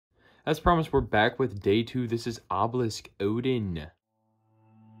As promised, we're back with day 2. This is Obelisk Odin.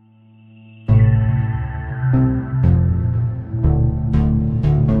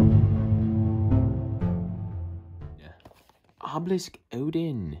 Obelisk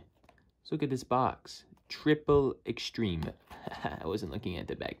Odin. Let's look at this box. Triple Extreme. I wasn't looking at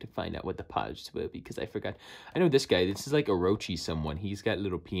the back to find out what the parts were because I forgot. I know this guy. This is like Orochi someone. He's got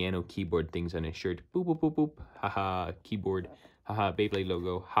little piano keyboard things on his shirt. Boop, boop, boop, boop. Haha, keyboard. Haha, Beyblade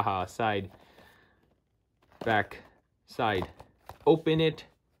logo. Haha, side. Back. Side. Open it.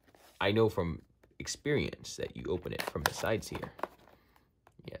 I know from experience that you open it from the sides here.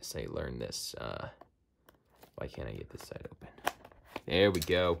 Yes, I learned this. Why can't I get this side open? There we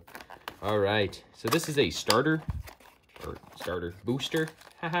go. All right. So this is a starter. Or starter. Booster.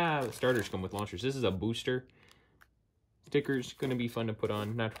 Haha. The starters come with launchers. This is a booster. Stickers. Gonna be fun to put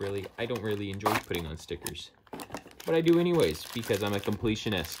on. Not really. I don't really enjoy putting on stickers. But I do anyways, because I'm a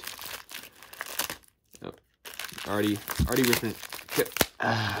completionist. Oh. Already written.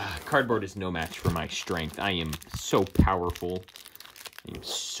 Cardboard is no match for my strength. I am so powerful. I am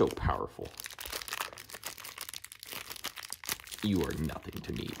so powerful. You are nothing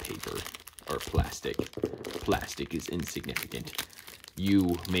to me, paper or plastic. Plastic is insignificant.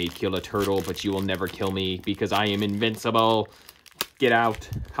 You may kill a turtle, but you will never kill me because I am invincible. Get out.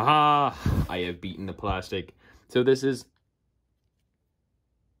 Haha. I have beaten the plastic. So this is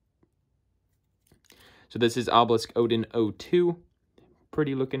Obelisk Odin 02.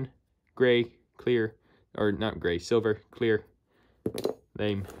 Pretty looking. Gray, clear, or not gray, silver, clear.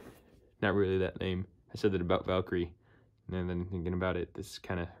 Lame. Not really that lame. I said that about Valkyrie. And then thinking about it, this is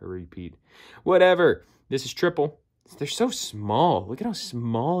kind of a repeat. Whatever. This is triple. They're so small. Look at how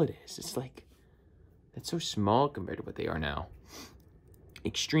small it is. It's like, that's so small compared to what they are now.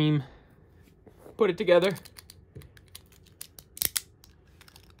 Extreme. Put it together.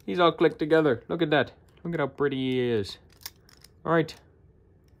 He's all clicked together. Look at that. Look at how pretty he is. All right.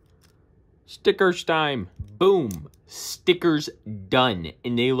 Stickers time. Boom. Stickers done.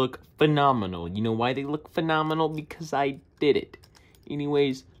 And they look phenomenal. You know why they look phenomenal? Because I did it.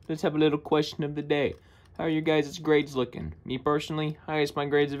 Anyways, let's have a little question of the day. How are your guys' grades looking? Me personally, highest my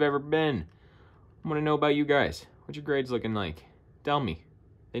grades have ever been. I want to know about you guys. What's your grades looking like? Tell me.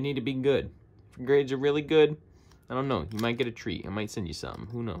 They need to be good. If your grades are really good, I don't know. You might get a treat. I might send you something.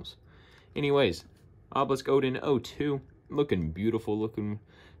 Who knows? Anyways, Obelisk Odin 02. Looking beautiful. Looking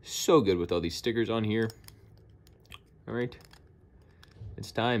so good with all these stickers on here. All right.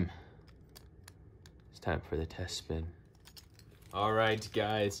 It's time. It's time for the test spin. All right,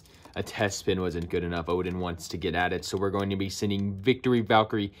 guys. A test spin wasn't good enough. Odin wants to get at it, so we're going to be sending Victory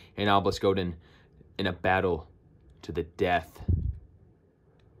Valkyrie and Obelisk Odin in a battle to the death.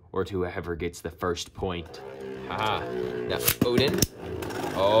 Or to whoever gets the first point. Haha. Now, Odin.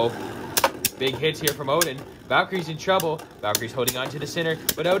 Oh. Big hits here from Odin. Valkyrie's in trouble. Valkyrie's holding on to the center,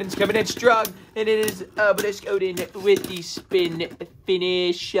 but Odin's coming in strong. And it is Obelisk Odin with the spin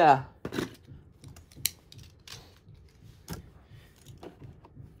finish. Oh,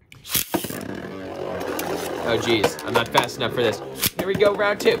 geez. I'm not fast enough for this. Here we go,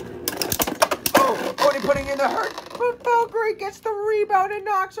 round 2. Oh, Odin putting in the hurt. But Valkyrie gets the rebound and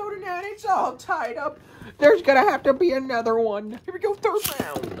knocks Odin out. It's all tied up. There's going to have to be another one. Here we go, third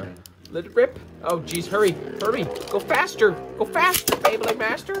round. Let it rip. Oh, geez, hurry. Hurry. Go faster. Go faster, Beyblade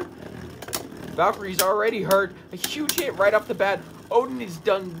Master. Valkyrie's already hurt. A huge hit right off the bat. Odin has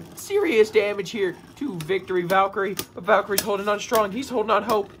done serious damage here to Victory Valkyrie. But Valkyrie's holding on strong. He's holding on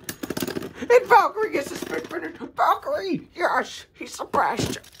hope. And Valkyrie gets the spin finish. Valkyrie! Yes! He's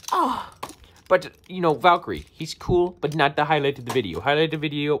suppressed. Ah. But, you know, Valkyrie, he's cool, but not the highlight of the video. Highlight of the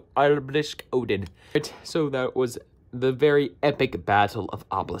video, Obelisk Odin. So that was the very epic battle of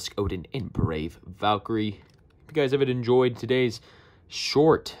Obelisk Odin and Brave Valkyrie. If you guys have enjoyed today's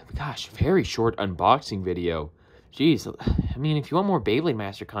short, gosh, very short unboxing video. Jeez, I mean, if you want more Beyblade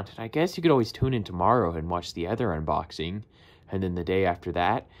Master content, I guess you could always tune in tomorrow and watch the other unboxing. And then the day after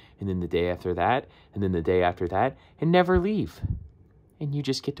that, and then the day after that, and then the day after that, and never leave. And you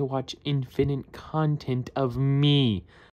just get to watch infinite content of me.